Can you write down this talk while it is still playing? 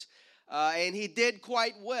And he did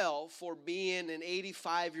quite well for being an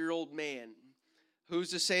 85-year-old man.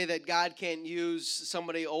 Who's to say that God can't use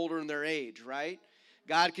somebody older in their age, right?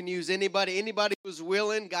 God can use anybody. Anybody who's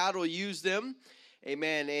willing, God will use them.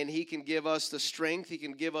 Amen. And he can give us the strength. He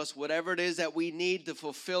can give us whatever it is that we need to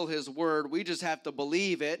fulfill his word. We just have to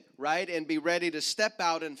believe it, right? And be ready to step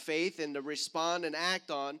out in faith and to respond and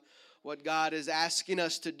act on what God is asking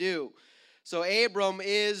us to do. So Abram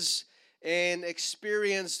is an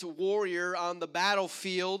experienced warrior on the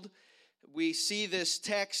battlefield. We see this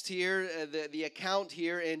text here, the account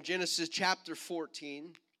here in Genesis chapter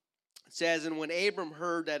 14. It says, "And when Abram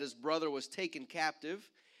heard that his brother was taken captive,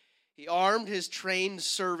 he armed his trained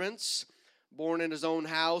servants, born in his own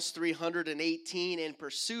house, 318, and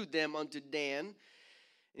pursued them unto Dan.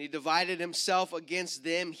 And he divided himself against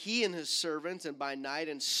them, he and his servants, and by night,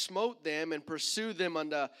 and smote them, and pursued them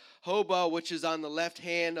unto Hobah, which is on the left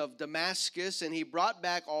hand of Damascus. And he brought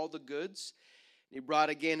back all the goods. He brought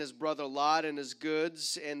again his brother Lot and his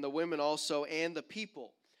goods, and the women also, and the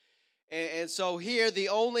people." And so here, the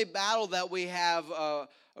only battle that we have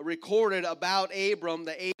recorded about Abram,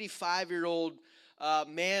 the 85-year-old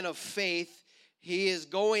man of faith, he is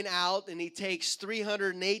going out and he takes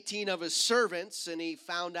 318 of his servants, and he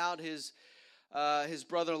found out his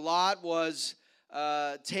brother Lot was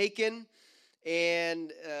taken,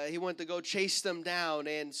 and he went to go chase them down.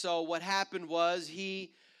 And so what happened was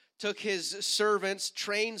he took his servants,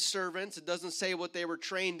 trained servants. It doesn't say what they were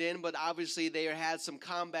trained in, but obviously they had some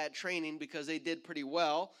combat training because they did pretty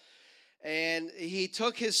well. And he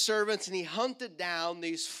took his servants and he hunted down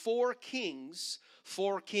these four kings,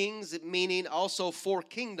 meaning also four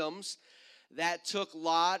kingdoms, that took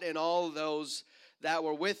Lot and all of those that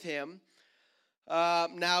were with him.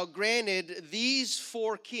 Now, granted, these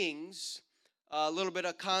four kings, a little bit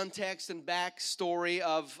of context and backstory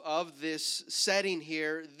of this setting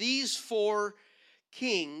here. These four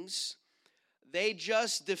kings, they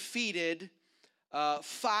just defeated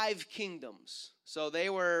 5 kingdoms. So they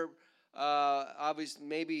were obviously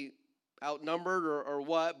maybe outnumbered or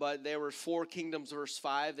what, but there were 4 kingdoms versus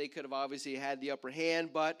 5. They could have obviously had the upper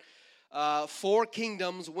hand, but 4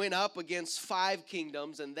 kingdoms went up against 5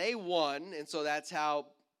 kingdoms, and they won. And so that's how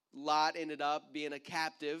Lot ended up being a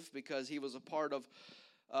captive, because he was a part of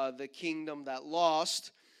the kingdom that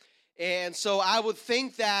lost. And so I would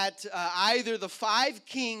think that either the 5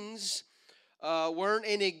 kings weren't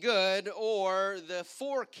any good, or the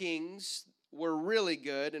 4 kings were really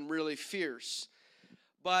good and really fierce.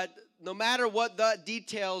 But no matter what the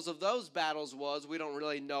details of those battles was, we don't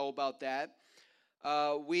really know about that.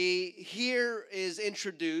 Here is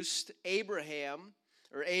introduced Abram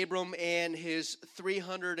and his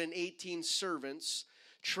 318 servants,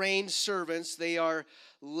 trained servants. They are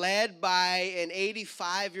led by an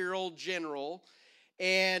 85-year-old general.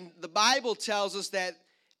 And the Bible tells us that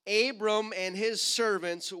Abram and his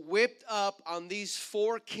servants whipped up on these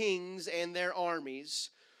 4 kings and their armies,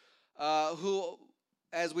 who,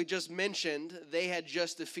 as we just mentioned, they had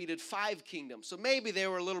just defeated 5 kingdoms. So maybe they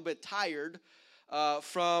were a little bit tired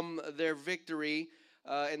from their victory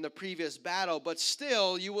in the previous battle, but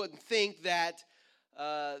still, you wouldn't think that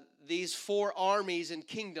these 4 armies and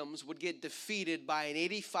kingdoms would get defeated by an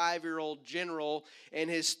 85-year-old general and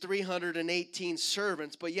his 318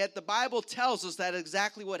 servants. But yet the Bible tells us that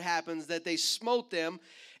exactly what happens, that they smote them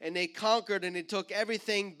and they conquered and they took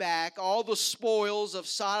everything back, all the spoils of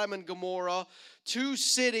Sodom and Gomorrah, 2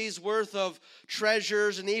 cities worth of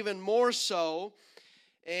treasures and even more so.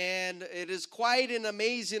 And it is quite an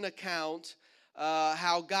amazing account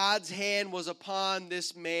how God's hand was upon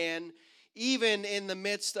this man, even in the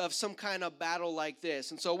midst of some kind of battle like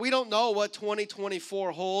this. And so we don't know what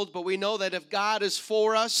 2024 holds, but we know that if God is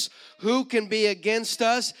for us, who can be against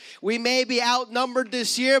us? We may be outnumbered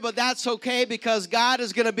this year, but that's okay, because God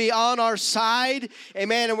is going to be on our side.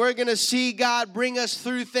 Amen. And we're going to see God bring us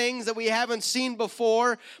through things that we haven't seen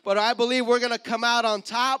before. But I believe we're going to come out on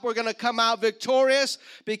top. We're going to come out victorious,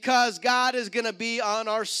 because God is going to be on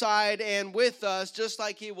our side and with us, just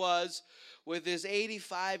like he was with this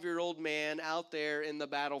 85-year-old man out there in the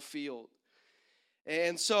battlefield.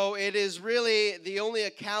 And so it is really the only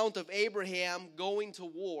account of Abraham going to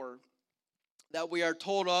war that we are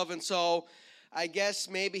told of. And so I guess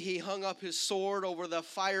maybe he hung up his sword over the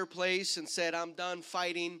fireplace and said, "I'm done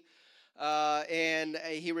fighting." And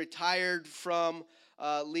he retired from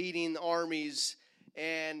leading armies.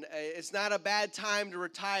 And it's not a bad time to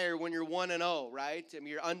retire when you're 1-0, right? I mean,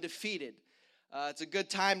 you're undefeated. It's a good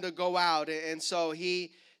time to go out. And so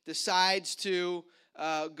he decides to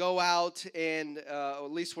go out, and at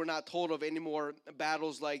least we're not told of any more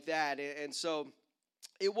battles like that. And so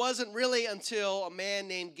it wasn't really until a man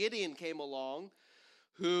named Gideon came along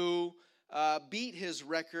who beat his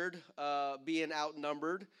record being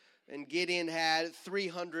outnumbered. And Gideon had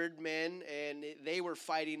 300 men, and they were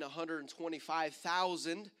fighting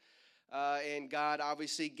 125,000. And God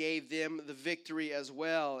obviously gave them the victory as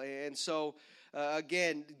well. And so,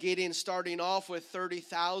 again, Gideon starting off with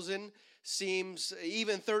 30,000 seems,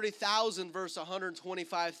 even 30,000 versus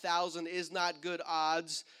 125,000 is not good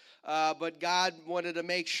odds. But God wanted to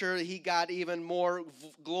make sure he got even more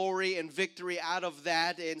glory and victory out of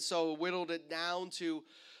that, and so whittled it down to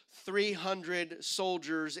 300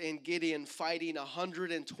 soldiers in Gideon fighting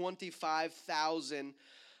 125,000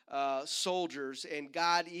 soldiers, and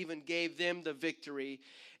God even gave them the victory.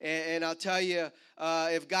 And I'll tell you,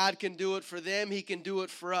 if God can do it for them, he can do it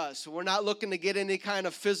for us. We're not looking to get any kind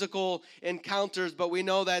of physical encounters, but we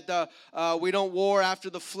know that we don't war after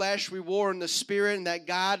the flesh. We war in the spirit, and that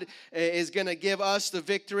God is going to give us the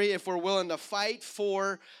victory if we're willing to fight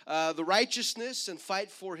for the righteousness and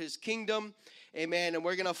fight for his kingdom. Amen. And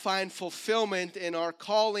we're going to find fulfillment in our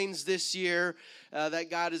callings this year, that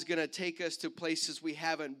God is going to take us to places we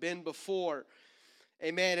haven't been before.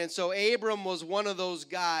 Amen. And so Abram was one of those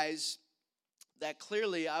guys that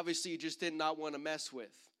clearly, obviously, you just did not want to mess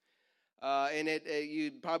with. And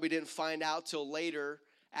you probably didn't find out till later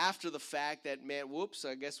after the fact that, man, whoops,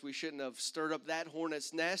 I guess we shouldn't have stirred up that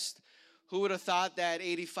hornet's nest. Who would have thought that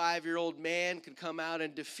 85-year-old man could come out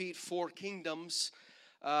and defeat 4 kingdoms?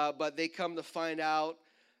 But they come to find out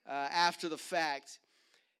after the fact.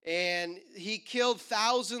 And he killed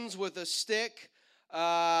thousands with a stick.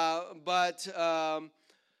 But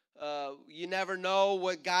you never know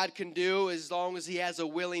what God can do as long as he has a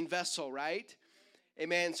willing vessel, right?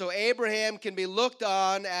 Amen. So Abraham can be looked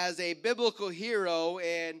on as a biblical hero,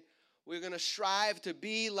 and we're going to strive to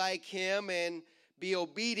be like him and be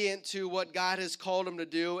obedient to what God has called him to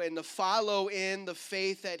do and to follow in the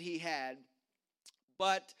faith that he had.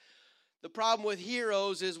 But the problem with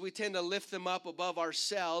heroes is we tend to lift them up above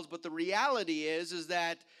ourselves, but the reality is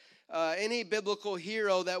that any biblical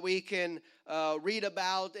hero that we can read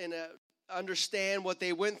about and understand what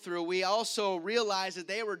they went through, we also realize that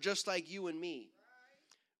they were just like you and me,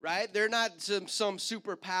 right? They're not some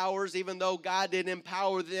superpowers, even though God did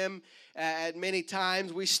empower them at many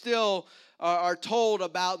times. We still are told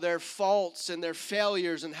about their faults and their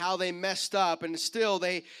failures and how they messed up, and still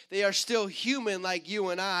they are still human like you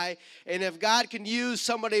and I. And if God can use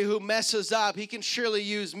somebody who messes up, he can surely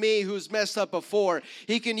use me who's messed up before.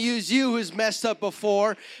 He can use you who's messed up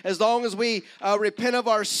before, as long as we repent of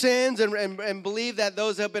our sins and believe that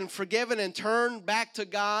those have been forgiven and turn back to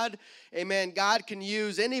God. Amen. God can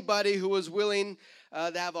use anybody who is willing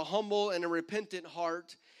to have a humble and a repentant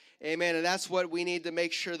heart. Amen. And that's what we need to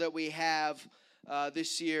make sure that we have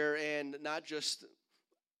this year, and not just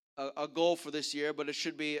a goal for this year, but it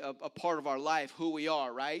should be a part of our life, who we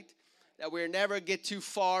are, right? That we never get too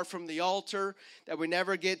far from the altar, that we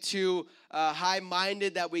never get too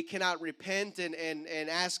high-minded, that we cannot repent and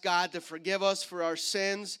ask God to forgive us for our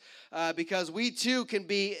sins, because we too can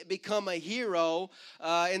become a hero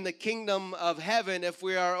in the kingdom of heaven if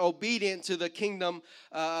we are obedient to the kingdom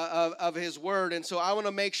of his word. And so I want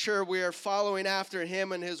to make sure we are following after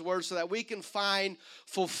him and his word so that we can find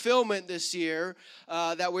fulfillment this year,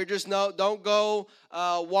 that we just don't go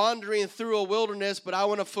wandering through a wilderness, but I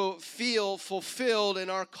want to feel fulfilled in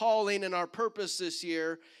our calling and our purpose this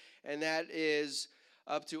year, and that is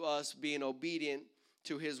up to us being obedient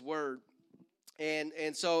to his word.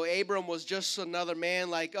 And so Abram was just another man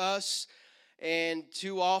like us, and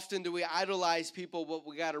too often do we idolize people, but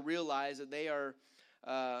we got to realize that they are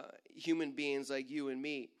human beings like you and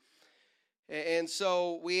me. And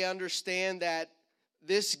so we understand that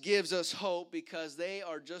this gives us hope because they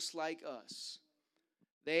are just like us.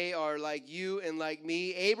 They are like you and like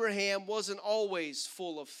me. Abraham wasn't always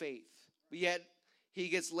full of faith, but yet he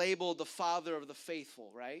gets labeled the father of the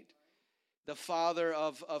faithful, right? The father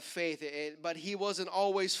of faith. But he wasn't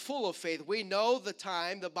always full of faith. We know the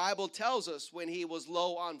time, the Bible tells us, when he was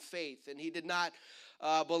low on faith and he did not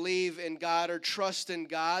believe in God or trust in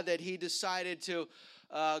God, that he decided to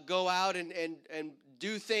go out and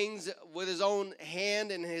do things with his own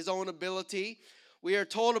hand and his own ability. We are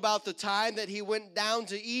told about the time that he went down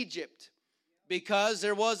to Egypt because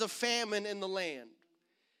there was a famine in the land.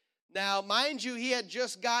 Now, mind you, he had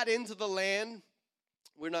just got into the land.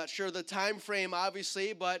 We're not sure the time frame,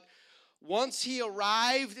 obviously, but once he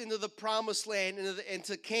arrived into the promised land,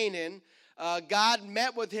 into Canaan, God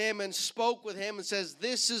met with him and spoke with him and says,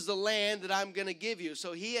 "This is the land that I'm going to give you."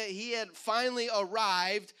 So he had finally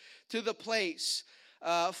arrived to the place.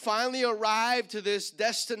 finally arrived to this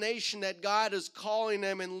destination that God is calling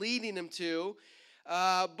him and leading him to.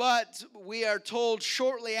 But we are told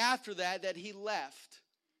shortly after that he left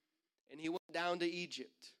and he went down to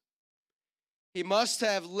Egypt. He must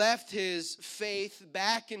have left his faith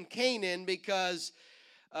back in Canaan because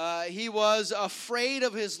he was afraid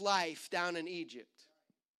of his life down in Egypt.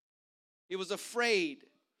 He was afraid.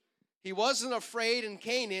 He wasn't afraid in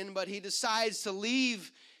Canaan, but he decides to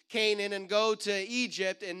leave Canaan and go to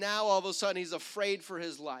Egypt, and now all of a sudden he's afraid for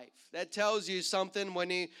his life. That tells you something. When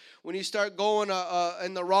you start going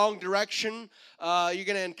in the wrong direction, you're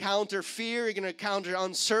going to encounter fear. You're going to encounter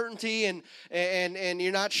uncertainty, and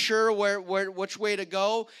you're not sure which way to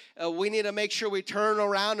go. We need to make sure we turn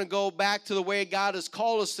around and go back to the way God has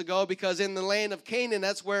called us to go, because in the land of Canaan,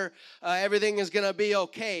 that's where everything is going to be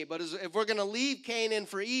okay. But if we're going to leave Canaan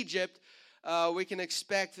for Egypt, we can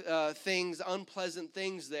expect unpleasant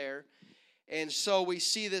things there. And so we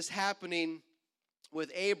see this happening with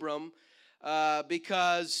Abram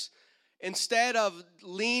because instead of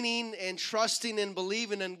leaning and trusting and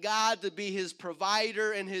believing in God to be his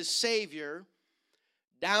provider and his savior,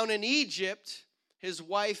 down in Egypt, his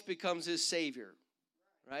wife becomes his savior,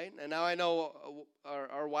 right? And now I know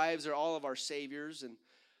our wives are all of our saviors, and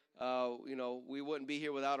we wouldn't be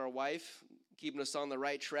here without our wife keeping us on the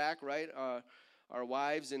right track, right? Our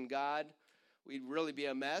wives and God, we'd really be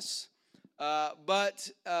a mess. But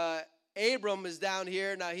Abram is down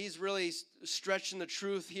here. Now, he's really stretching the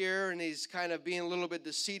truth here, and he's kind of being a little bit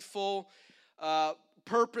deceitful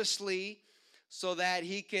purposely so that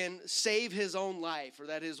he can save his own life, or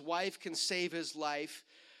that his wife can save his life.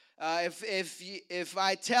 If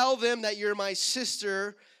I tell them that you're my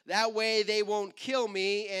sister, that way they won't kill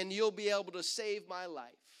me, and you'll be able to save my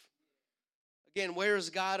life. Again, where is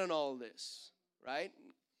God in all of this, right?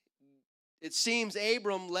 It seems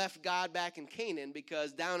Abram left God back in Canaan,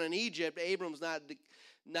 because down in Egypt, Abram's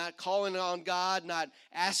not calling on God, not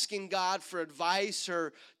asking God for advice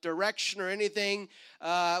or direction or anything.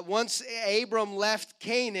 Once Abram left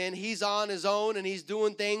Canaan, he's on his own, and he's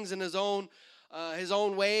doing things in his own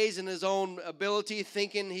ways and his own ability,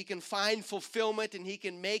 thinking he can find fulfillment and he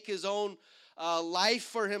can make his own life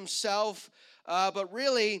for himself. But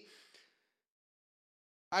really,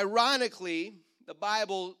 ironically, the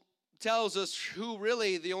Bible tells us who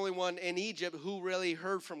really, the only one in Egypt who really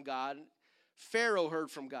heard from God. Pharaoh heard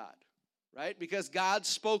from God, right? Because God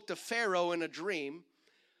spoke to Pharaoh in a dream.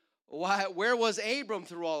 Where was Abram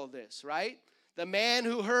through all of this, right? The man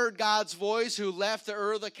who heard God's voice, who left the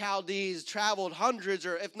Ur of the Chaldees, traveled hundreds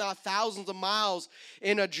or if not thousands of miles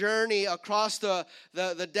in a journey across the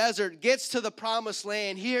desert, gets to the promised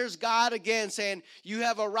land, hears God again saying, you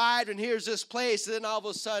have arrived and here's this place. And then all of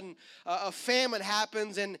a sudden a famine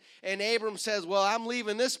happens, and Abram says, well, I'm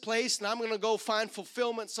leaving this place and I'm going to go find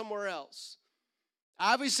fulfillment somewhere else.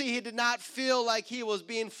 Obviously, he did not feel like he was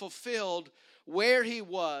being fulfilled where he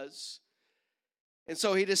was. And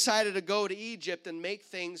so he decided to go to Egypt and make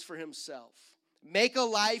things for himself. Make a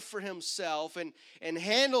life for himself and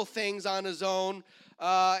handle things on his own.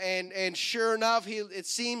 And sure enough, it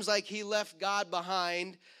seems like he left God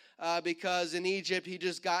behind because in Egypt he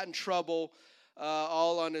just got in trouble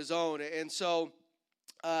all on his own. And so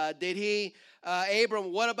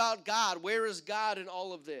Abram, what about God? Where is God in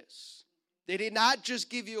all of this? Did he not just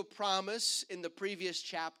give you a promise in the previous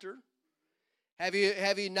chapter? Have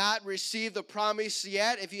you not received the promise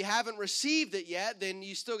yet? If you haven't received it yet, then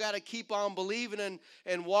you still got to keep on believing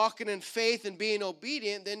and walking in faith and being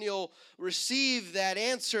obedient. Then you'll receive that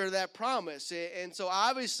answer, that promise. And so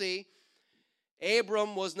obviously,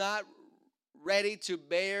 Abram was not ready to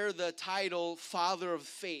bear the title Father of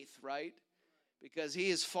Faith, right? Because he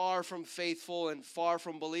is far from faithful and far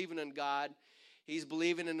from believing in God. He's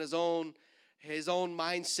believing in his own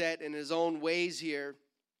mindset and his own ways here.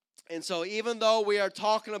 And so even though we are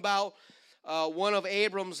talking about one of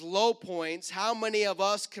Abram's low points, how many of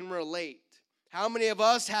us can relate? How many of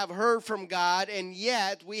us have heard from God, and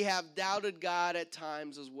yet we have doubted God at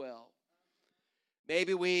times as well?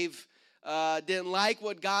 Maybe we've didn't like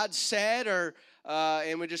what God said,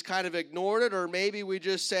 and we just kind of ignored it, or maybe we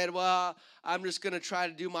just said, well, I'm just going to try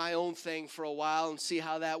to do my own thing for a while and see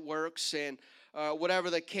how that works, and whatever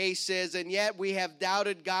the case is. And yet we have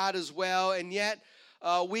doubted God as well, and yet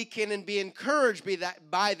we can be encouraged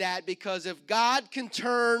by that, because if God can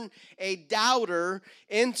turn a doubter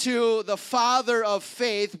into the father of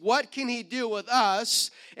faith, what can he do with us?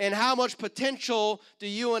 And how much potential do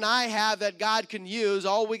you and I have that God can use?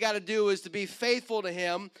 All we got to do is to be faithful to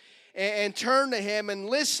him and turn to him and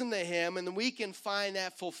listen to him, and we can find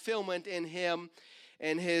that fulfillment in him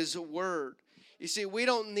and his word. You see, we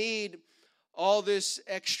don't need all this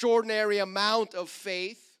extraordinary amount of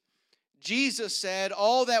faith. Jesus said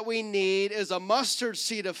all that we need is a mustard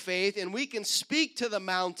seed of faith, and we can speak to the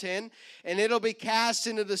mountain, and it'll be cast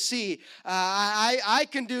into the sea. I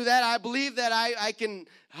can do that. I believe that I can.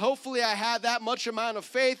 Hopefully, I have that much amount of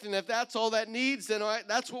faith, and if that's all that needs, then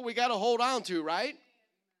that's what we got to hold on to, right?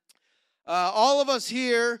 All of us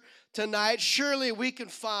here tonight, surely we can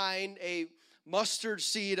find a mustard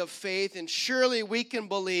seed of faith, and surely we can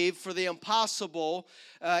believe for the impossible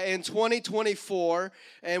in 2024,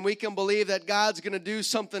 and we can believe that God's going to do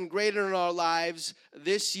something greater in our lives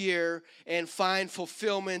this year and find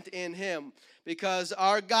fulfillment in Him. Because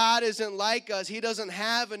our God isn't like us. He doesn't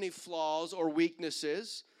have any flaws or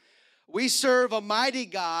weaknesses. We serve a mighty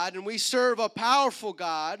God, and we serve a powerful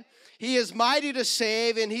God. He is mighty to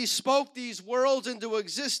save, and He spoke these worlds into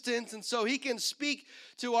existence, and so He can speak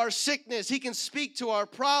to our sickness. He can speak to our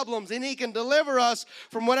problems, and He can deliver us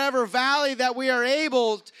from whatever valley that we are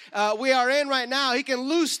in right now. He can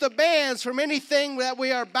loose the bands from anything that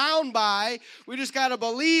we are bound by. We just got to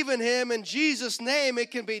believe in Him. In Jesus' name,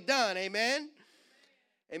 it can be done. Amen?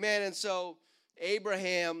 Amen. And so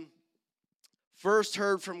Abraham first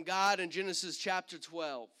heard from God in Genesis chapter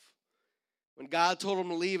 12. When God told him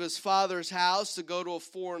to leave his father's house to go to a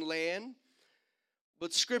foreign land.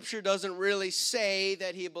 But Scripture doesn't really say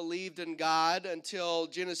that he believed in God until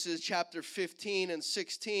Genesis chapter 15 and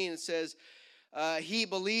 16. It says, he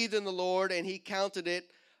believed in the Lord, and He counted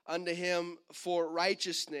it unto him for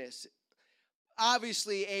righteousness.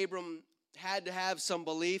 Obviously, Abram had to have some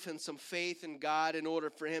belief and some faith in God in order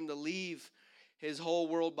for him to leave his whole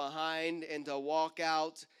world behind and to walk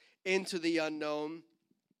out into the unknown.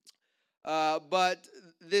 But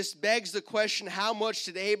this begs the question, how much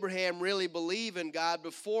did Abraham really believe in God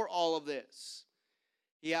before all of this?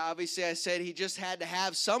 Yeah, obviously I said he just had to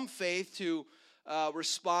have some faith to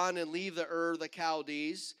respond and leave the Ur of the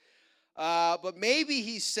Chaldees. But maybe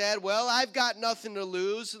he said, well, I've got nothing to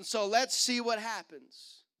lose, and so let's see what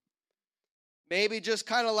happens. Maybe just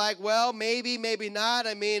kind of like, well, maybe not.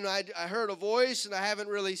 I mean, I heard a voice, and I haven't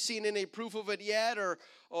really seen any proof of it yet, or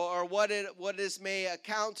what this may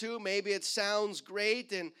account to. Maybe it sounds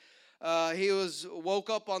great, and he woke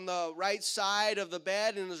up on the right side of the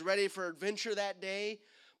bed and was ready for adventure that day.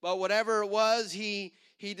 But whatever it was, he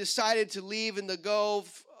decided to leave and to go,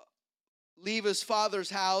 leave his father's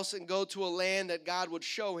house and go to a land that God would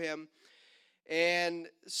show him. And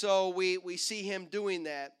so we see him doing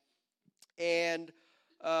that. And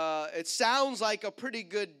it sounds like a pretty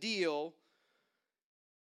good deal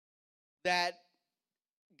that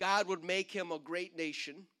God would make him a great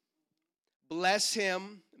nation, bless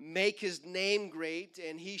him, make his name great,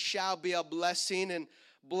 and he shall be a blessing, and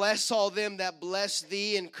bless all them that bless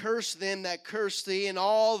thee, and curse them that curse thee, and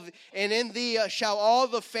in thee shall all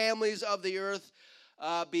the families of the earth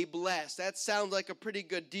be blessed. That sounds like a pretty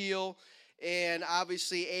good deal, and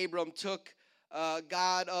obviously Abram took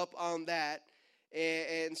God up on that,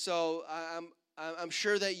 and so I'm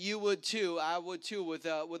sure that you would too. I would too, with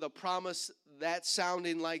a promise that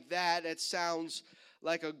sounding like that. It sounds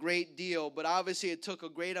like a great deal, but obviously it took a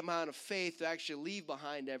great amount of faith to actually leave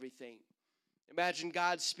behind everything. Imagine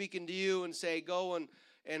God speaking to you and say, go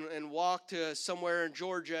and walk to somewhere in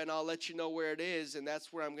Georgia, and I'll let you know where it is, and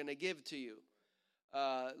that's where I'm going to give to you.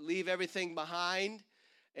 Leave everything behind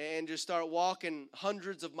and just start walking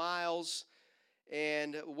hundreds of miles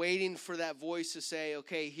and waiting for that voice to say,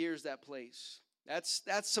 okay, here's that place. That's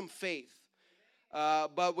some faith.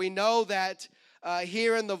 But we know that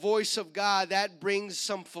hearing the voice of God, that brings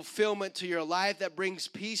some fulfillment to your life. That brings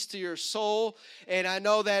peace to your soul. And I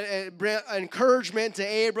know that it brought encouragement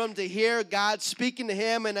to Abram to hear God speaking to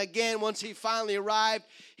him. And again, once he finally arrived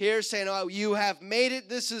here saying, oh, you have made it.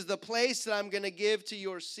 This is the place that I'm going to give to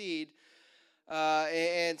your seed.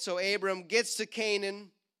 And so Abram gets to Canaan.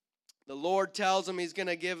 The Lord tells him He's going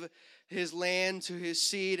to give His land to his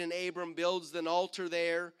seed, and Abram builds an altar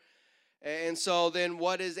there. And so then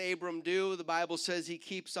what does Abram do? The Bible says he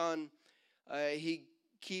keeps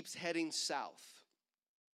heading south.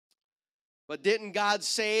 But didn't God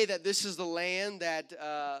say that this is the land that,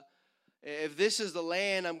 if this is the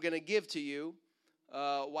land I'm going to give to you,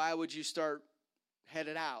 why would you start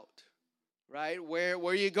headed out? Right? Where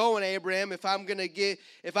are you going, Abraham? If I'm going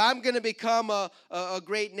to become a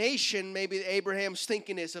great nation, maybe Abraham's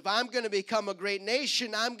thinking this. If I'm going to become a great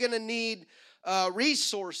nation, I'm going to need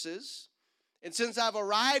resources. And since I've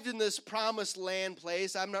arrived in this promised land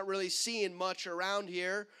place, I'm not really seeing much around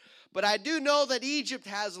here. But I do know that Egypt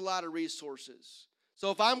has a lot of resources. So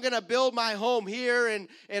if I'm going to build my home here and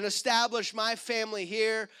establish my family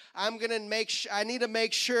here, I need to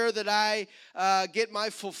make sure that I get my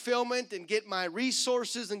fulfillment and get my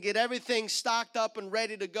resources and get everything stocked up and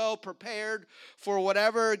ready to go, prepared for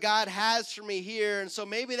whatever God has for me here. And so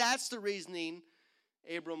maybe that's the reasoning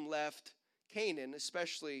Abram left Canaan,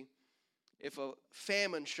 especially if a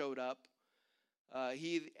famine showed up.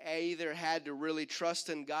 He either had to really trust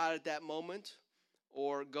in God at that moment,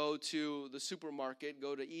 or go to the supermarket,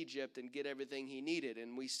 go to Egypt, and get everything he needed.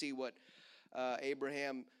 And we see what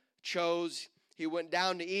Abraham chose. He went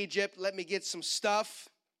down to Egypt. Let me get some stuff.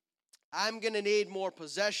 I'm going to need more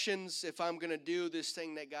possessions if I'm going to do this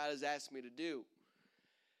thing that God has asked me to do.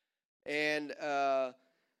 And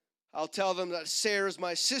I'll tell them that Sarah's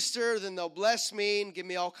my sister, then they'll bless me and give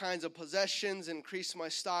me all kinds of possessions, increase my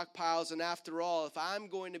stockpiles. And after all, if I'm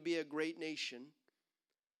going to be a great nation,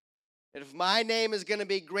 and if my name is going to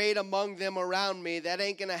be great among them around me, that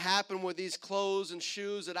ain't going to happen with these clothes and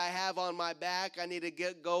shoes that I have on my back. I need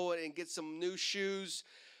to go and get some new shoes,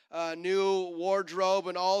 new wardrobe,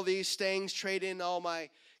 and all these things. Trade in all my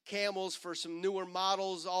camels for some newer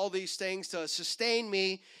models, all these things to sustain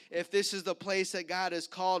me if this is the place that God has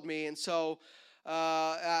called me. And so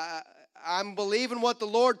I'm believing what the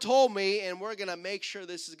Lord told me, and we're going to make sure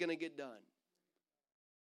this is going to get done.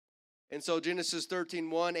 And so Genesis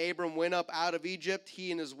 13:1, Abram went up out of Egypt,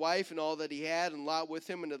 he and his wife and all that he had, and Lot with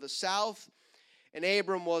him into the south. And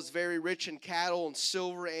Abram was very rich in cattle and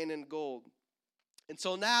silver and in gold. And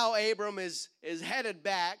so now Abram is headed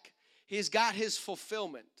back. He's got his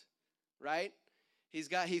fulfillment, right? He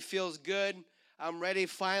feels good. I'm ready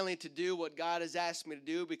finally to do what God has asked me to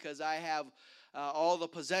do because I have all the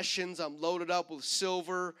possessions. I'm loaded up with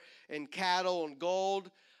silver and cattle and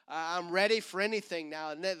gold. I'm ready for anything now.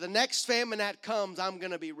 And the next famine that comes, I'm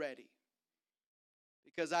going to be ready.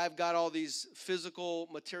 Because I've got all these physical,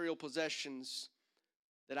 material possessions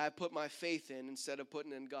that I put my faith in instead of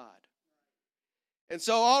putting in God. And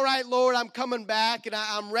so, all right, Lord, I'm coming back, and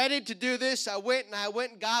I'm ready to do this. I went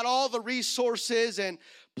and got all the resources and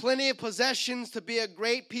plenty of possessions to be a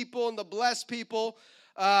great people and to bless people.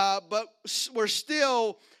 But we're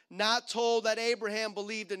still not told that Abraham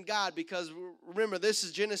believed in God, because remember, this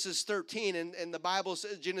is Genesis 13, and the Bible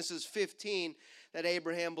says Genesis 15 that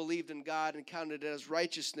Abraham believed in God and counted it as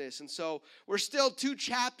righteousness. And so we're still 2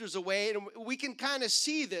 chapters away, and we can kind of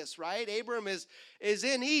see this, right? Abraham is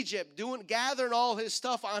in Egypt gathering all his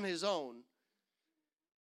stuff on his own.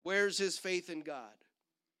 Where's his faith in God?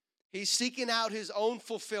 He's seeking out his own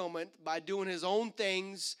fulfillment by doing his own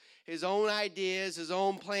things, his own ideas, his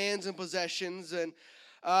own plans and possessions. And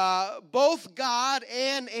both God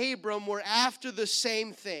and Abram were after the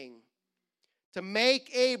same thing, to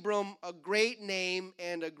make Abram a great name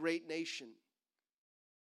and a great nation.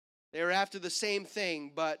 They were after the same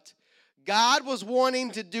thing, but God was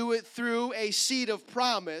wanting to do it through a seed of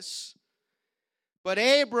promise, but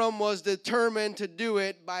Abram was determined to do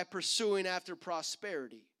it by pursuing after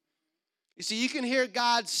prosperity. You see, you can hear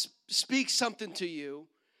God speak something to you,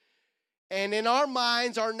 and in our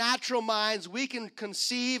minds, our natural minds, we can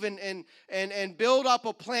conceive and build up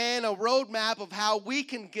a plan, a roadmap of how we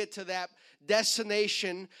can get to that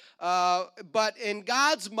destination. But in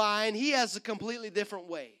God's mind, He has a completely different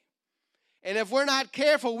way. And if we're not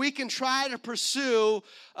careful, we can try to pursue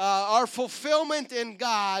our fulfillment in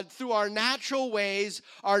God through our natural ways,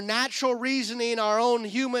 our natural reasoning, our own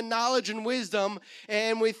human knowledge and wisdom.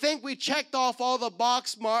 And we think we checked off all the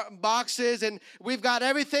boxes and we've got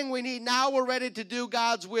everything we need. Now we're ready to do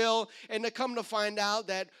God's will. And to come to find out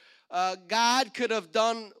that God could have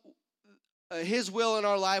done His will in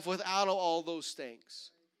our life without all those things.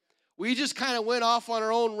 We just kind of went off on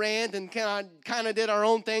our own rant and kind of did our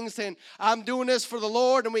own things, saying, I'm doing this for the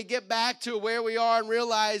Lord, and we get back to where we are and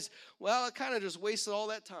realize, well, I kind of just wasted all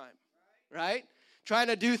that time, right? Trying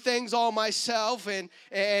to do things all myself and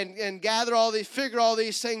figure all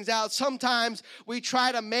these things out. Sometimes we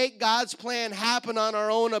try to make God's plan happen on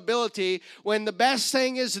our own ability, when the best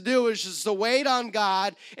thing is to do is just to wait on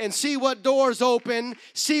God and see what doors open,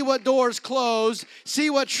 see what doors close,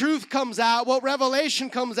 see what truth comes out, what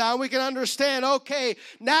revelation comes out. We can understand, okay,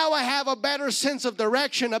 now I have a better sense of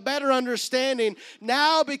direction, a better understanding.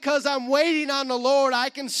 Now, because I'm waiting on the Lord, I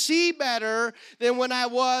can see better than when I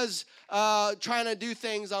was trying to do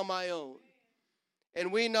things on my own.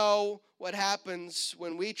 And we know what happens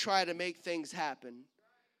when we try to make things happen.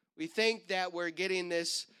 We think that we're getting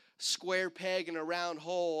this square peg in a round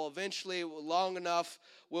hole. Eventually, long enough,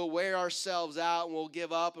 we'll wear ourselves out and we'll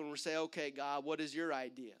give up and we'll say, okay, God, what is your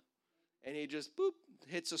idea? And He just, boop,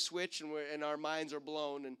 hits a switch and our minds are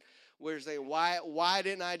blown and We're saying, why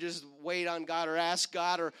didn't I just wait on God or ask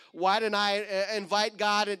God? Or why didn't I invite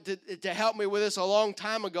God to help me with this a long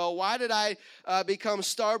time ago? Why did I become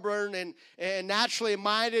stubborn and naturally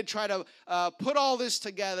minded, try to put all this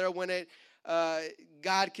together when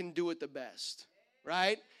God can do it the best,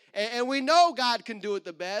 right? And we know God can do it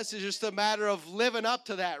the best. It's just a matter of living up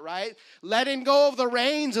to that, right? Letting go of the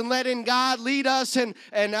reins and letting God lead us and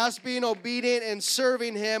us being obedient and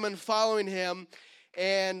serving Him and following Him.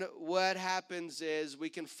 And what happens is we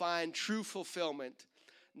can find true fulfillment,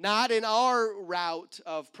 not in our route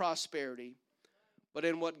of prosperity, but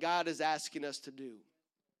in what God is asking us to do.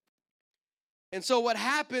 And so what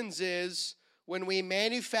happens is when we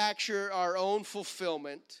manufacture our own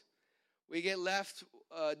fulfillment, we get left,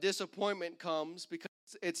 disappointment comes because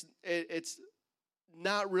it's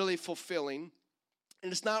not really fulfilling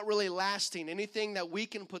and it's not really lasting. Anything that we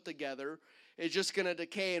can put together is just going to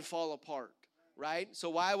decay and fall apart. Right? So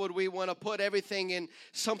why would we want to put everything in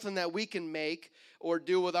something that we can make or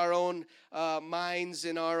do with our own minds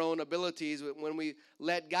and our own abilities? When we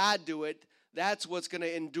let God do it, that's what's going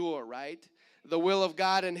to endure, right? The will of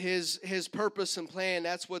God and His purpose and plan,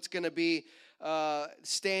 that's what's going to be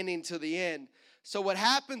standing to the end. So what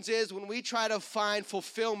happens is when we try to find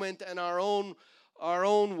fulfillment in our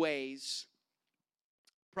own ways,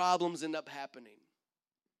 problems end up happening.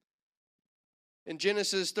 In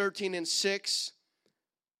Genesis 13:6,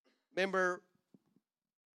 remember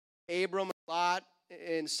Abram, Lot,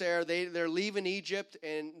 and Sarah, they're leaving Egypt,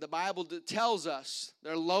 and the Bible tells us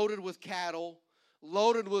they're loaded with cattle,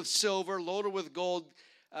 loaded with silver, loaded with gold.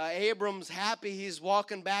 Abram's happy. He's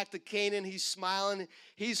walking back to Canaan. He's smiling.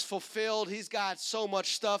 He's fulfilled. He's got so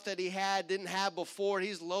much stuff that he didn't have before.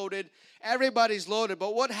 He's loaded. Everybody's loaded.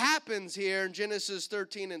 But what happens here in Genesis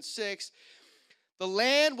 13:6, the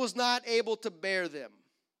land was not able to bear them,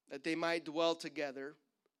 that they might dwell together.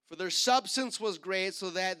 For their substance was great,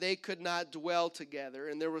 so that they could not dwell together.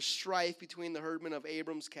 And there was strife between the herdmen of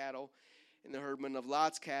Abram's cattle and the herdmen of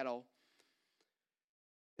Lot's cattle.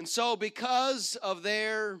 And so because of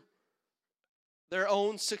their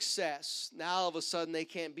own success, now all of a sudden they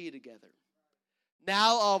can't be together.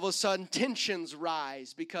 Now all of a sudden tensions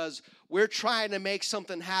rise because we're trying to make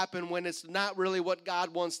something happen when it's not really what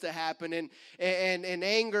God wants to happen, and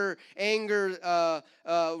anger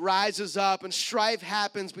rises up, and strife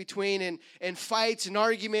happens between, and fights and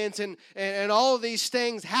arguments and all of these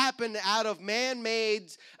things happen out of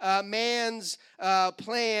man's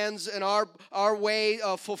plans and our way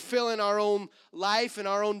of fulfilling our own life and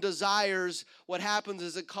our own desires. What happens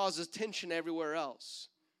is it causes tension everywhere else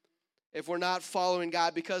if we're not following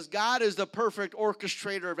God, because God is the perfect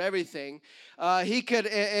orchestrator of everything. He could,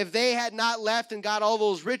 if they had not left and got all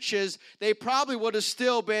those riches, they probably would have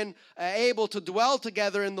still been able to dwell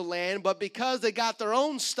together in the land, but because they got their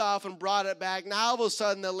own stuff and brought it back, now all of a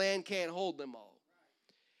sudden the land can't hold them all.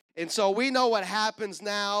 And so we know what happens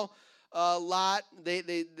now. Lot,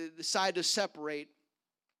 they decide to separate.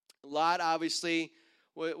 Lot obviously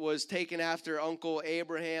was taken after Uncle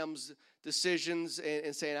Abraham's decisions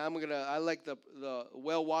and saying, I like the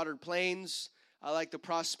well-watered plains. I like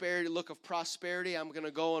the look of prosperity. I'm going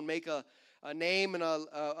to go and make a name and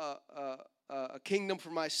a kingdom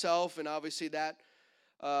for myself. And obviously that,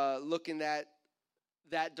 looking that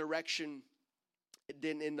direction, it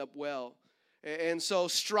didn't end up well. And so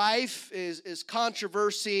strife is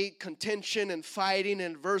controversy, contention, and fighting,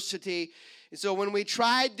 and adversity. And so when we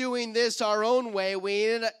try doing this our own way,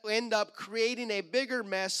 we end up creating a bigger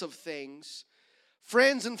mess of things.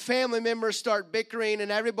 Friends and family members start bickering,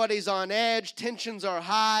 and everybody's on edge. Tensions are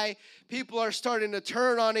high. People are starting to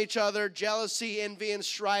turn on each other. Jealousy, envy, and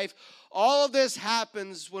strife. All of this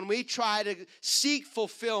happens when we try to seek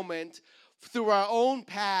fulfillment through our own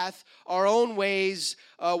path, our own ways,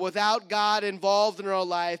 without God involved in our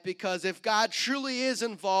life. Because if God truly is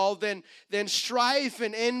involved, then strife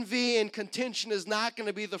and envy and contention is not going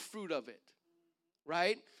to be the fruit of it,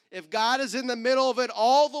 right? If God is in the middle of it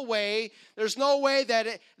all the way, there's no way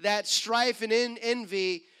that strife and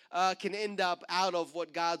envy can end up out of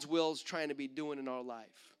what God's will is trying to be doing in our life.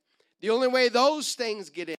 The only way those things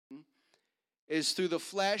get in is through the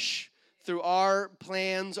flesh, through our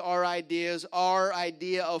plans, our ideas, our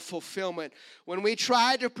idea of fulfillment. When we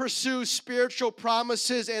try to pursue spiritual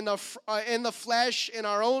promises in the flesh, in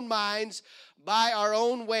our own minds, by our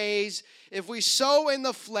own ways, if we sow in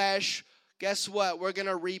the flesh, guess what? We're going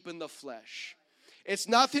to reap in the flesh. It's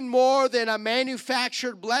nothing more than a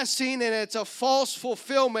manufactured blessing, and it's a false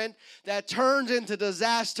fulfillment that turns into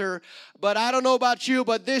disaster. But I don't know about you,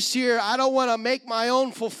 but this year, I don't want to make my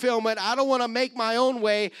own fulfillment. I don't want to make my own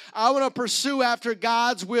way. I want to pursue after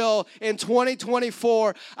God's will in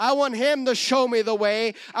 2024. I want Him to show me the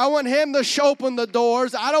way. I want Him to open the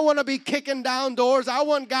doors. I don't want to be kicking down doors. I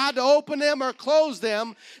want God to open them or close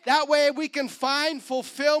them. That way we can find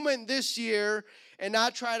fulfillment this year and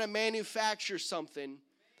not try to manufacture something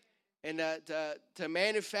and to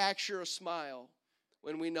manufacture a smile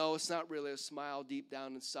when we know it's not really a smile deep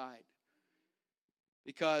down inside.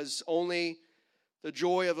 Because only the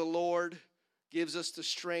joy of the Lord gives us the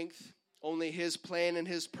strength. Only His plan and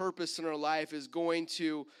His purpose in our life is going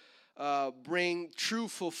to bring true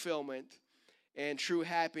fulfillment and true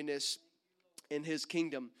happiness in His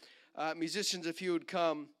kingdom. Musicians, if you would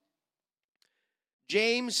come.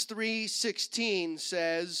 James 3:16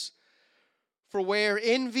 says, "For where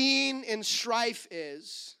envying and strife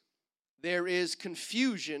is, there is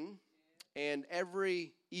confusion and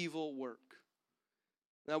every evil work."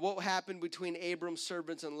 Now, what happened between Abram's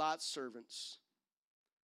servants and Lot's servants?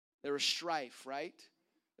 There was strife, right?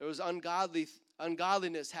 There was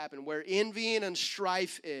ungodliness happened. Where envying and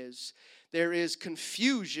strife is, there is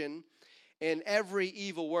confusion in every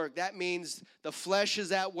evil work. That means the flesh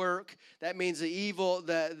is at work. That means the evil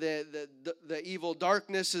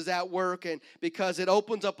darkness is at work, and because it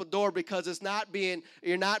opens up a door, because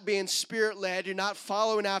you're not being spirit led, you're not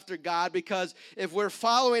following after God. Because if we're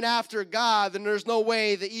following after God, then there's no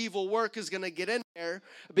way the evil work is going to get in there,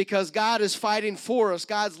 because God is fighting for us.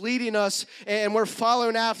 God's leading us, and we're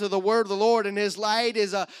following after the word of the Lord, and His light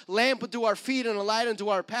is a lamp unto our feet and a light unto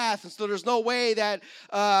our path. And so there's no way that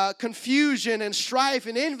confusion and strife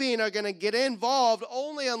and envying are going to get involved,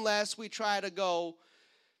 only unless we try to go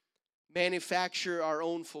manufacture our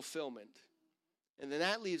own fulfillment. And then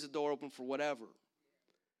that leaves the door open for whatever.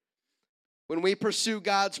 When we pursue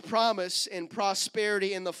God's promise and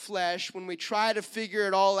prosperity in the flesh, when we try to figure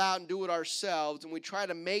it all out and do it ourselves, and we try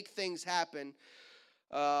to make things happen,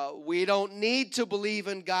 we don't need to believe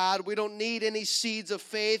in God. We don't need any seeds of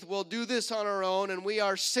faith. We'll do this on our own, and we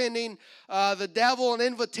are sending the devil an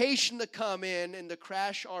invitation to come in and to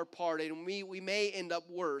crash our party. And we may end up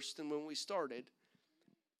worse than when we started,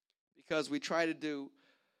 because we try to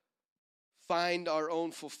find our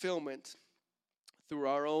own fulfillment through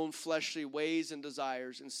our own fleshly ways and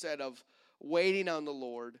desires, instead of waiting on the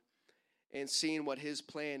Lord and seeing what His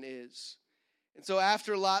plan is. And so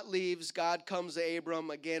after Lot leaves, God comes to Abram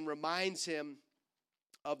again, reminds him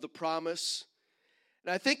of the promise.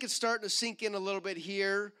 And I think it's starting to sink in a little bit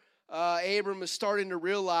here. Abram is starting to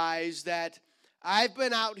realize that I've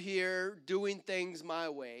been out here doing things my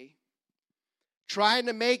way, trying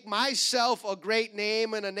to make myself a great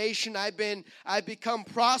name in a nation. I've become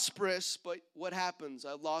prosperous, but what happens?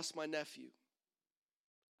 I lost my nephew.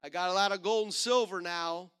 I got a lot of gold and silver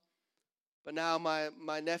now, but now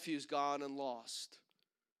my nephew's gone and lost.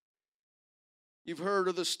 You've heard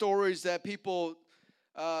of the stories that people,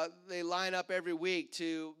 they line up every week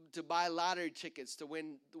to buy lottery tickets to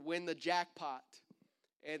win the jackpot.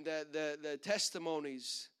 And the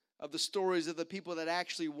testimonies of the stories of the people that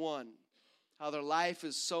actually won, how their life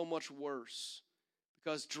is so much worse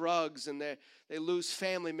because drugs, and they lose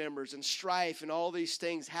family members, and strife and all these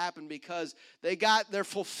things happen because they got their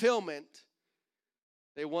fulfillment.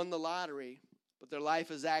 They won the lottery, but their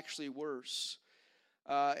life is actually worse.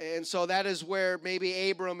 And so that is where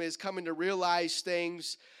maybe Abram is coming to realize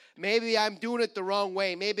things. Maybe I'm doing it the wrong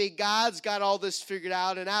way. Maybe God's got all this figured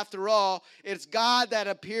out, and after all, it's God that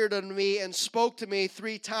appeared unto me and spoke to me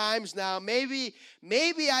 3 times now. Maybe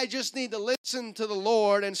I just need to listen to the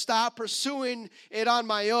Lord and stop pursuing it on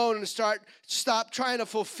my own, and stop trying to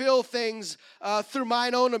fulfill things through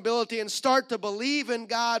my own ability, and start to believe in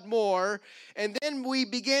God more. And then we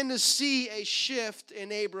begin to see a shift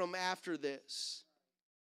in Abram after this.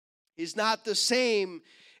 He's not the same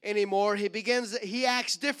anymore. He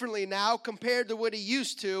acts differently now compared to what he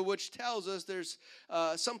used to, which tells us there's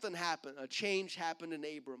something happened. A change happened in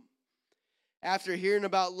Abram. After hearing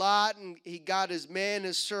about Lot, and he got his men,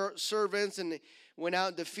 his servants, and went out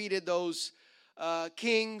and defeated those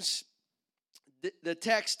kings, the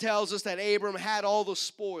text tells us that Abram had all the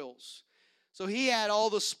spoils. So he had all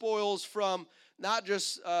the spoils from not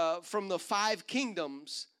just from the 5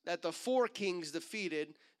 kingdoms that the 4 kings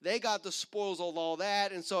defeated. They got the spoils of all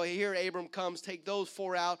that. And so here Abram comes, take those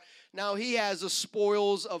 4 out. Now he has the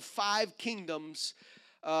spoils of 5 kingdoms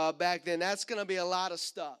back then. That's going to be a lot of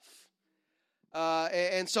stuff.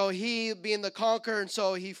 And so he being the conqueror, and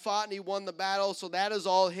so he fought and he won the battle. So that is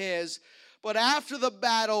all his. But after the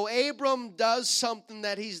battle, Abram does something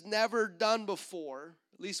that he's never done before.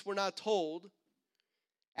 At least we're not told.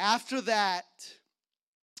 After that,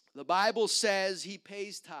 the Bible says he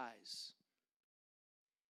pays tithes.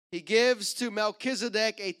 He gives to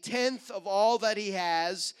Melchizedek a tenth of all that he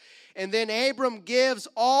has. And then Abram gives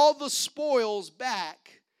all the spoils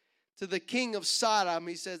back to the king of Sodom.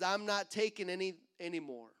 He says, I'm not taking any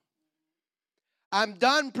anymore. I'm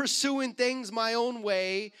done pursuing things my own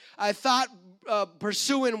way. I thought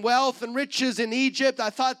pursuing wealth and riches in Egypt,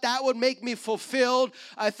 I thought that would make me fulfilled.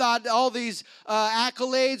 I thought all these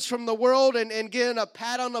accolades from the world and getting a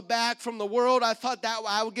pat on the back from the world, I thought that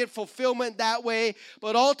I would get fulfillment that way.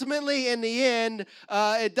 But ultimately, in the end,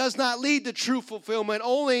 it does not lead to true fulfillment.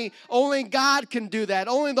 Only God can do that.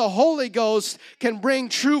 Only the Holy Ghost can bring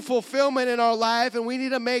true fulfillment in our life, and we need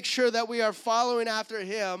to make sure that we are following after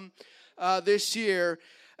Him this year.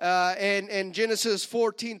 And Genesis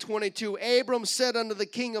 14:22, Abram said unto the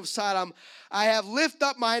king of Sodom, I have lifted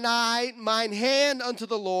up mine hand unto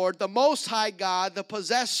the Lord, the Most High God, the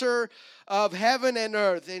possessor of heaven and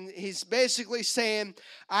earth. And he's basically saying,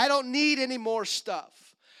 I don't need any more stuff.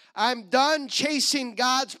 I'm done chasing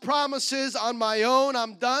God's promises on my own.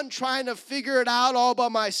 I'm done trying to figure it out all by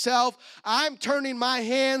myself. I'm turning my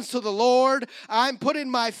hands to the Lord. I'm putting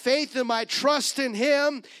my faith and my trust in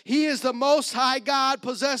Him. He is the Most High God,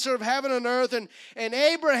 possessor of heaven and earth. And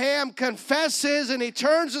Abraham confesses and he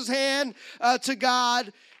turns his hand to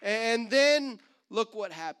God. And then look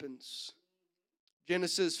what happens.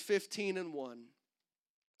 Genesis 15:1.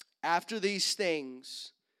 After these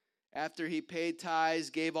things, after he paid tithes,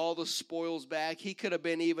 gave all the spoils back, he could have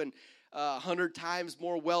been even 100 times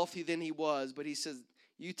more wealthy than he was. But he says,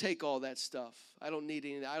 you take all that stuff. I don't need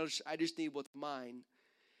any. I just need what's mine.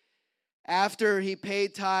 After he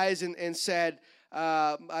paid tithes and said,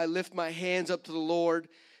 I lift my hands up to the Lord,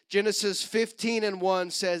 Genesis 15:1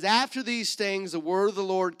 says, after these things, the word of the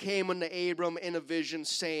Lord came unto Abram in a vision,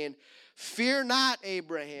 saying, fear not,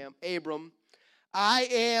 Abram, I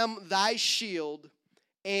am thy shield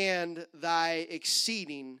and thy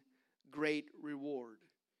exceeding great reward.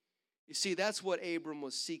 You see, that's what Abram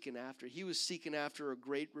was seeking after. He was seeking after a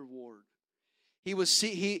great reward. He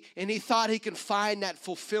thought he can find that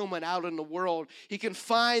fulfillment out in the world. He can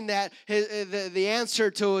find that the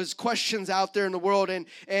answer to his questions out there in the world,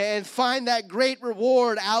 and find that great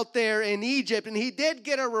reward out there in Egypt. And he did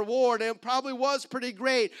get a reward, and it probably was pretty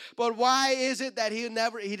great. But why is it that he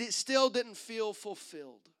still didn't feel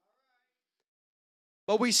fulfilled?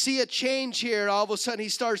 But we see a change here. All of a sudden, he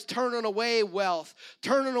starts turning away wealth,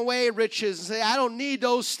 turning away riches, and say, I don't need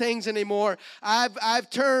those things anymore. I've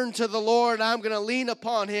turned to the Lord, and I'm going to lean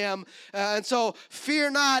upon Him. And so, fear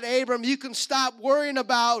not, Abram. You can stop worrying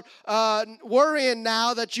about worrying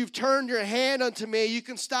now that you've turned your hand unto me. You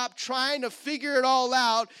can stop trying to figure it all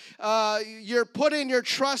out. You're putting your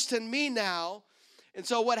trust in me now. And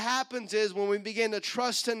so what happens is when we begin to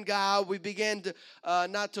trust in God, we begin to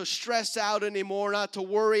not to stress out anymore, not to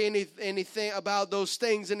worry anything about those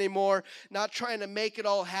things anymore, not trying to make it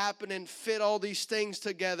all happen and fit all these things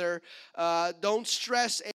together. Don't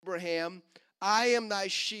stress, Abraham. I am thy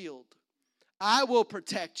shield. I will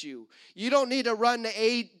protect you. You don't need to run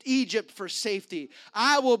to Egypt for safety.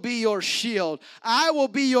 I will be your shield. I will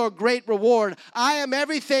be your great reward. I am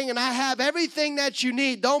everything, and I have everything that you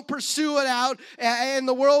need. Don't pursue it out in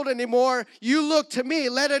the world anymore. You look to me.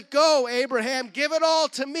 Let it go, Abraham. Give it all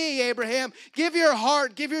to me, Abraham. Give your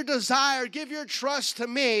heart, give your desire, give your trust to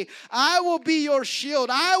me. I will be your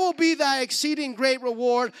shield. I will be thy exceeding great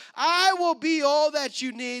reward. I will be all that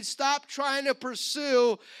you need. Stop trying to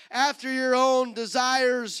pursue after your own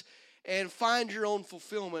desires and find your own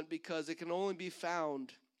fulfillment, because it can only be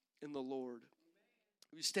found in the Lord.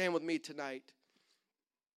 Will you stand with me tonight?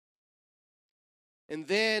 And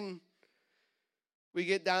then we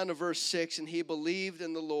get down to verse 6, and he believed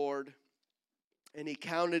in the Lord, and he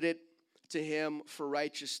counted it to him for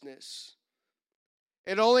righteousness.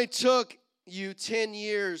 It only took you 10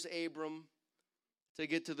 years, Abram, to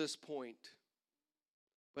get to this point.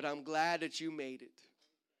 But I'm glad that you made it.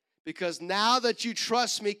 Because now that you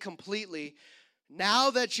trust me completely,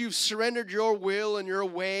 now that you've surrendered your will and your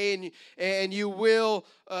way, and you'll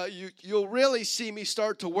really see me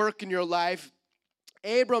start to work in your life.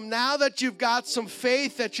 Abram, now that you've got some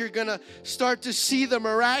faith that you're going to start to see the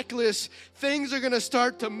miraculous, things are going to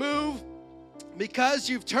start to move because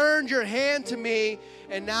you've turned your hand to me,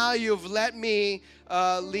 and now you've let me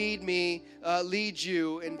lead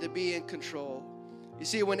you, and to be in control. You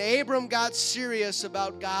see, when Abram got serious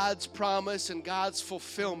about God's promise and God's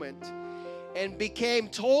fulfillment and became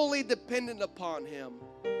totally dependent upon Him,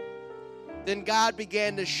 then God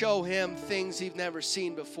began to show him things he'd never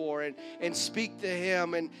seen before and speak to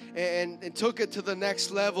him and took it to the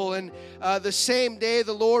next level. And the same day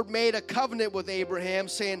the Lord made a covenant with Abraham,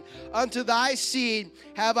 saying, unto thy seed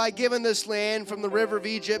have I given this land from the river of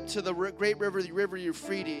Egypt to the great river, the river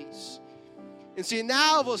Euphrates. And see,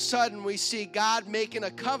 now all of a sudden we see God making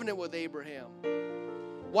a covenant with Abraham.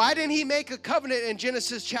 Why didn't he make a covenant in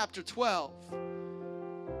Genesis chapter 12?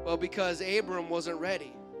 Well, because Abram wasn't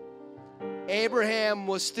ready. Abraham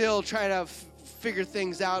was still trying to figure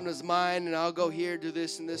things out in his mind, and I'll go here, do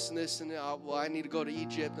this and this and this, and I need to go to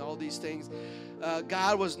Egypt and all these things.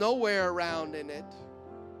 God was nowhere around in it.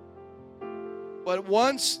 But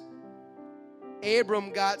once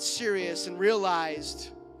Abram got serious and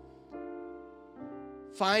realized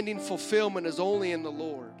finding fulfillment is only in the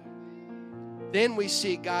Lord, then we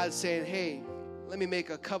see God saying, hey, let me make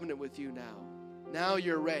a covenant with you now. Now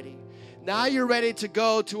you're ready. Now you're ready to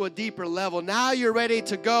go to a deeper level. Now you're ready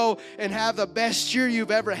to go and have the best year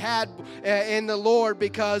you've ever had in the Lord,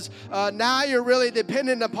 because now you're really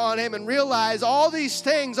dependent upon Him and realize all these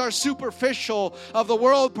things are superficial of the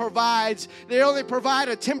world provides. They only provide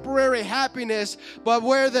a temporary happiness, but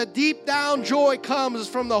where the deep down joy comes is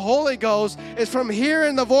from the Holy Ghost, is from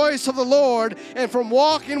hearing the voice of the Lord and from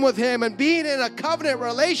walking with Him and being in a covenant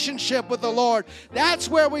relationship with the Lord. That's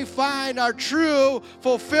where we find our true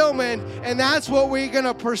fulfillment. And that's what we're going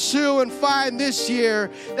to pursue and find this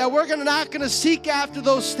year, that we're not going to seek after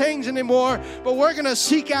those things anymore, but we're going to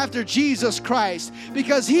seek after Jesus Christ,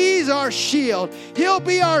 because He's our shield. He'll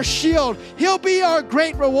be our shield. He'll be our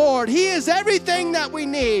great reward. He is everything that we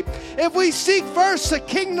need. If we seek first the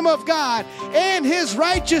kingdom of God and His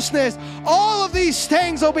righteousness, all of these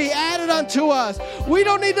things will be added unto us. We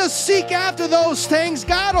don't need to seek after those things.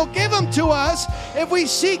 God will give them to us if we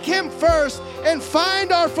seek Him first and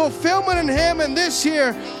find our fulfillment in Him. And this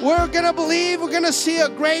year, we're going to believe we're going to see a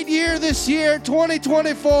great year this year,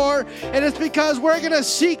 2024. And it's because we're going to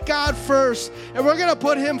seek God first, and we're going to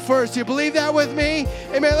put Him first. Do you believe that with me?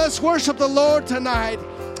 Amen. Let's worship the Lord tonight.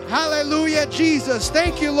 Hallelujah, Jesus.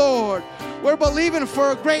 Thank you, Lord. We're believing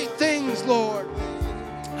for great things, Lord.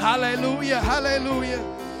 Hallelujah, hallelujah.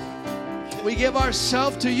 We give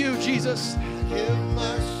ourselves to you, Jesus.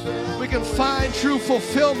 We can find true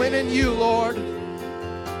fulfillment in you, Lord,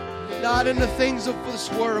 not in the things of this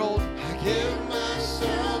world. I give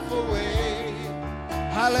myself away.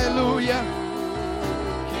 Hallelujah.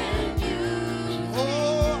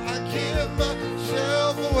 Oh, I give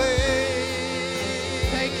myself away.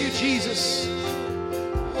 Thank you, Jesus.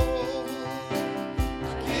 Oh, I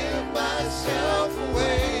give myself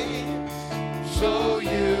away so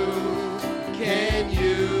you can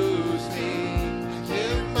use me. I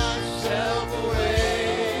give myself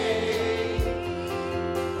away.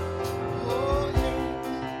 Oh,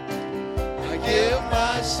 yeah. I give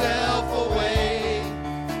myself away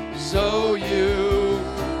so you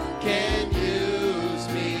can use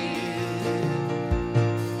me.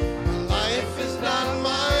 My life is not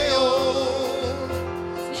my own.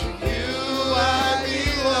 To you I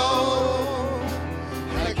belong.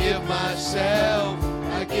 I give myself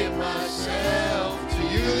to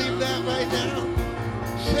you. Leave that right now.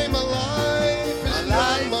 Say my life is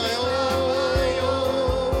not my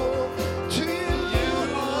own. To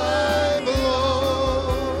you I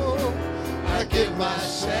belong. I give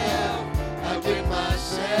myself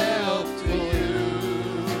to you.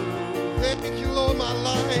 Thank you, Lord. My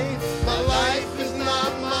life is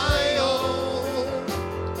not my own.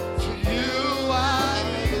 To you I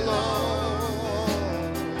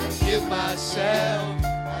belong. I give myself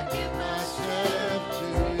to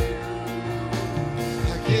you.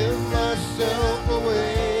 I give myself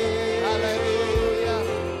away. Hallelujah.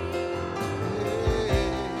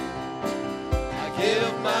 I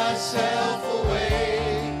give myself away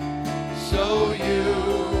so you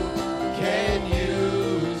can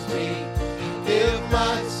use me. I give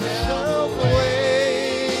myself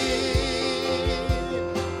away.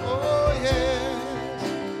 Oh yeah.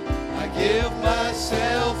 I give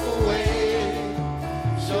myself away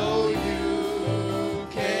so you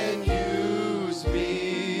can use me.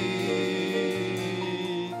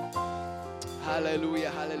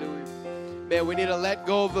 Hallelujah, hallelujah. Man, we need to let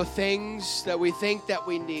go of the things that we think that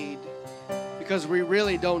we need, because we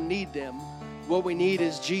really don't need them. What we need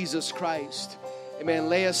is Jesus Christ. Amen.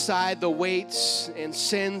 Lay aside the weights and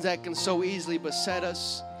sins that can so easily beset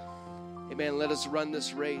us. Amen. Let us run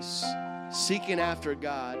this race, seeking after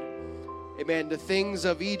God. Amen. The things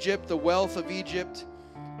of Egypt, the wealth of Egypt,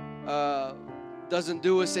 doesn't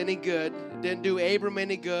do us any good. It didn't do Abram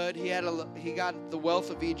any good. He got the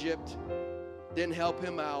wealth of Egypt. Didn't help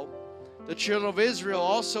him out. The children of Israel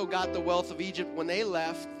also got the wealth of Egypt when they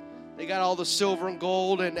left. They got all the silver and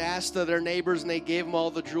gold and asked of their neighbors, and they gave them all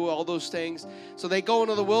the jewel, all those things. So they go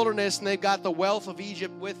into the wilderness, and they've got the wealth of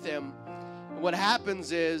Egypt with them. And what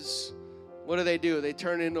happens is, what do? They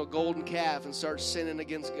turn into a golden calf and start sinning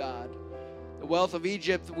against God. The wealth of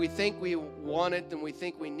Egypt, we think we want it and we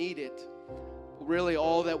think we need it. But really,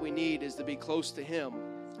 all that we need is to be close to Him,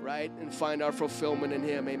 right? And find our fulfillment in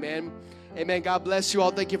Him. Amen. Amen. God bless you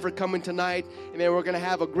all. Thank you for coming tonight. Amen. We're going to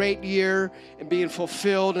have a great year and being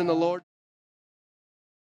fulfilled in the Lord.